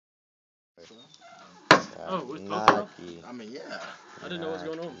Oh, with both of them? I mean, yeah. I didn't know what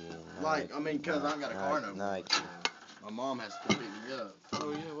was going on. Like, I mean, because I've got a car no more. Nike. My mom has to pick me up.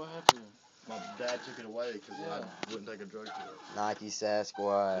 Oh, yeah, what happened? My dad took it away because I wouldn't take a drug to it. Nike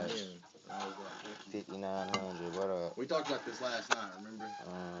Sasquatch. Again, I was like, 5900. What up? we talked about this last night, remember?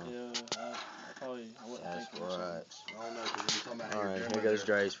 Yeah, I wasn't thinking of something. I don't know, because when you're talking about Alright, here goes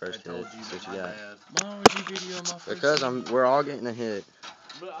Dre's first I hit. told you See that what you my got. dad. Why would you video my first Because hit? we're all getting a hit.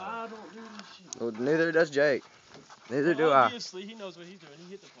 But I don't do this shit. Well, neither does Jake. Neither do I. Obviously, he knows what he's doing.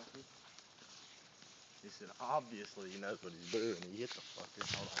 He hit the fucker. He said, obviously he knows what he's doing. He hit the fucker.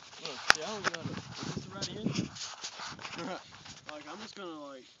 Hold on. Look, see, I don't got it. Is this the right end? Like, I'm just gonna,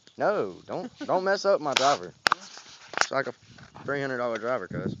 like... No, don't mess up my driver. It's like a $300 driver,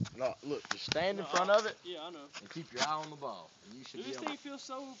 cuz. No, look, just stand in front of it. Yeah, I know. And keep your eye on the ball. And you should Dude, be this able thing feels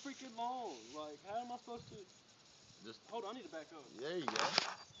so freaking long. Like, how am I supposed to... Just hold on, I need to back up. There you go.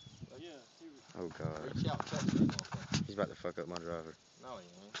 Yeah, here we Oh, God. Reach out and touch that motherfucker. He's about to fuck up my driver. No, he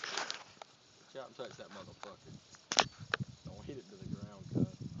ain't. Reach out and touch that motherfucker. Don't hit it to the ground, cuz.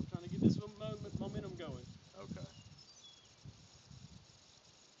 I'm trying to get this momentum going. Okay.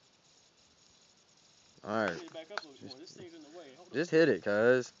 Alright. I need to back up a little more. This thing's in the way. Hold on. Just hit it,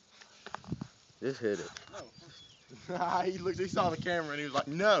 cuz. Just hit it. No. He saw the camera and he was like,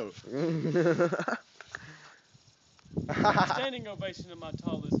 no. Standing ovation to my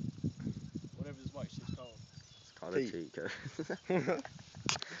tallest, whatever this white shit's called. It's called a cheat, cuz. Yeah,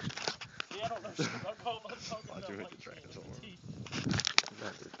 I don't know shit about golf. I'm talking about you hit white the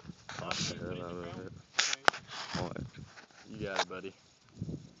shit. What? You got it, buddy.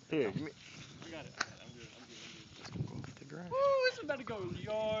 Here, give me. I got it. I'm good. It's gonna go off the ground. Woo, it's about to go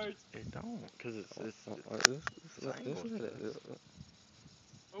yards. It don't, cause it's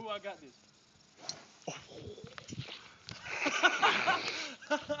Oh, I got this.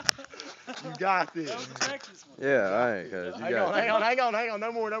 You got this. That was the Texas one. Yeah, alright, cuz. Hang on.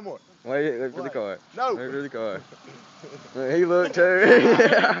 No more. Wait for the car. No. Wait for the car. He looked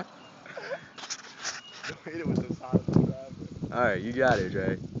too. Hit it with the side of the driver. Alright, you got it,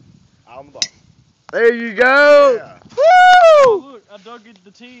 Dray. On the ball. There you go! Yeah. Woo! Oh, look, I dug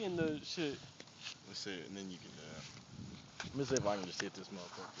the T in the shit. Let's see it, and then you can do it. Let me see if I can just hit this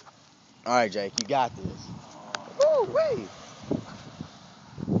motherfucker. Alright, Jake, you got this. Woo, wait.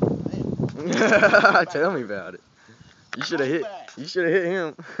 Tell me about it. You should have hit. You should have hit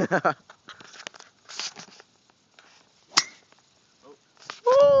him.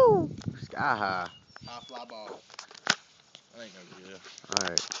 Woo! Sky high. High fly ball. That ain't no good.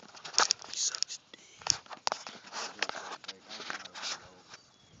 Alright. He sucks dick.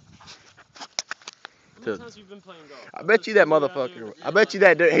 How many times have you been playing golf? I bet you that motherfucker. I bet you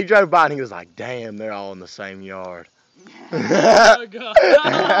that dude. He drove by and he was like, "Damn, they're all in the same yard." Oh, God.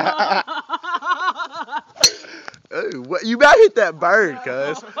 Ooh, what, you about hit that bird,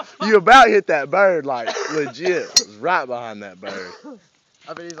 cuz. You about hit that bird, like, legit. It was right behind that bird.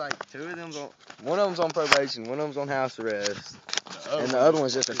 I bet he's like, one of them's on probation, one of them's on house arrest, and the other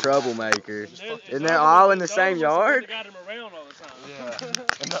one's just a troublemaker. And they're all in the same yard? Got him around all the time. Yeah.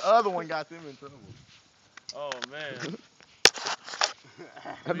 And the other one got them in trouble. Oh, man.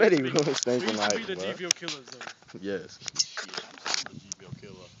 I bet he was thinking like, be the GBO killers, though. Yes. Shit, I'm the GBO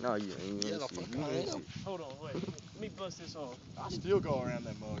killer. No, you ain't. Yeah, the fuck I am. Hold on, wait. Let me bust this off. I still go around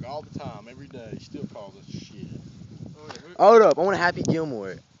that mug all the time, every day. He still calls us shit. Hold up, I want a Happy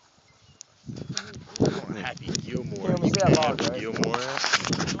Gilmore. Happy Gilmore. Tell me that ball, Dray. Gilmore.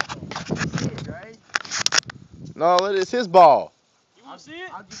 No, it's his ball. You want to see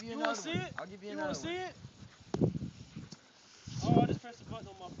it? I'll give you another one. See it? I'll give You want to see it? Oh, I just pressed the button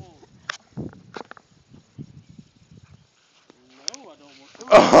on my phone. No, I don't want to.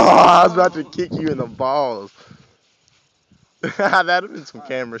 Oh, I was about to kick you in the balls. That'd have been some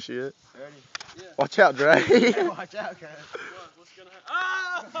camera shit. Ready? Yeah. Watch out, Dray. Watch out, guys. What's going to happen?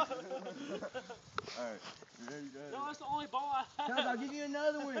 Ah! Alright, there you go. No, that's the only ball I have. I'll give you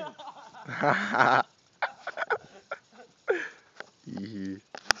another one. Yeah.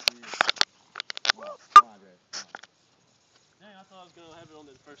 Dang, I thought I was going to have it on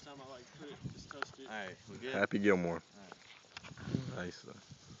it the first time I put it, just touched it. Alright, we good? Happy Gilmore. Nice.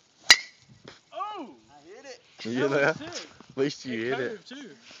 Oh! I hit it. You hear that? Sick. At least you hit it.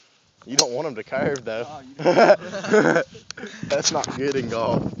 Too. You don't want him to curve though. Oh, you don't. That's not good in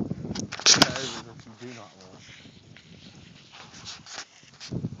golf.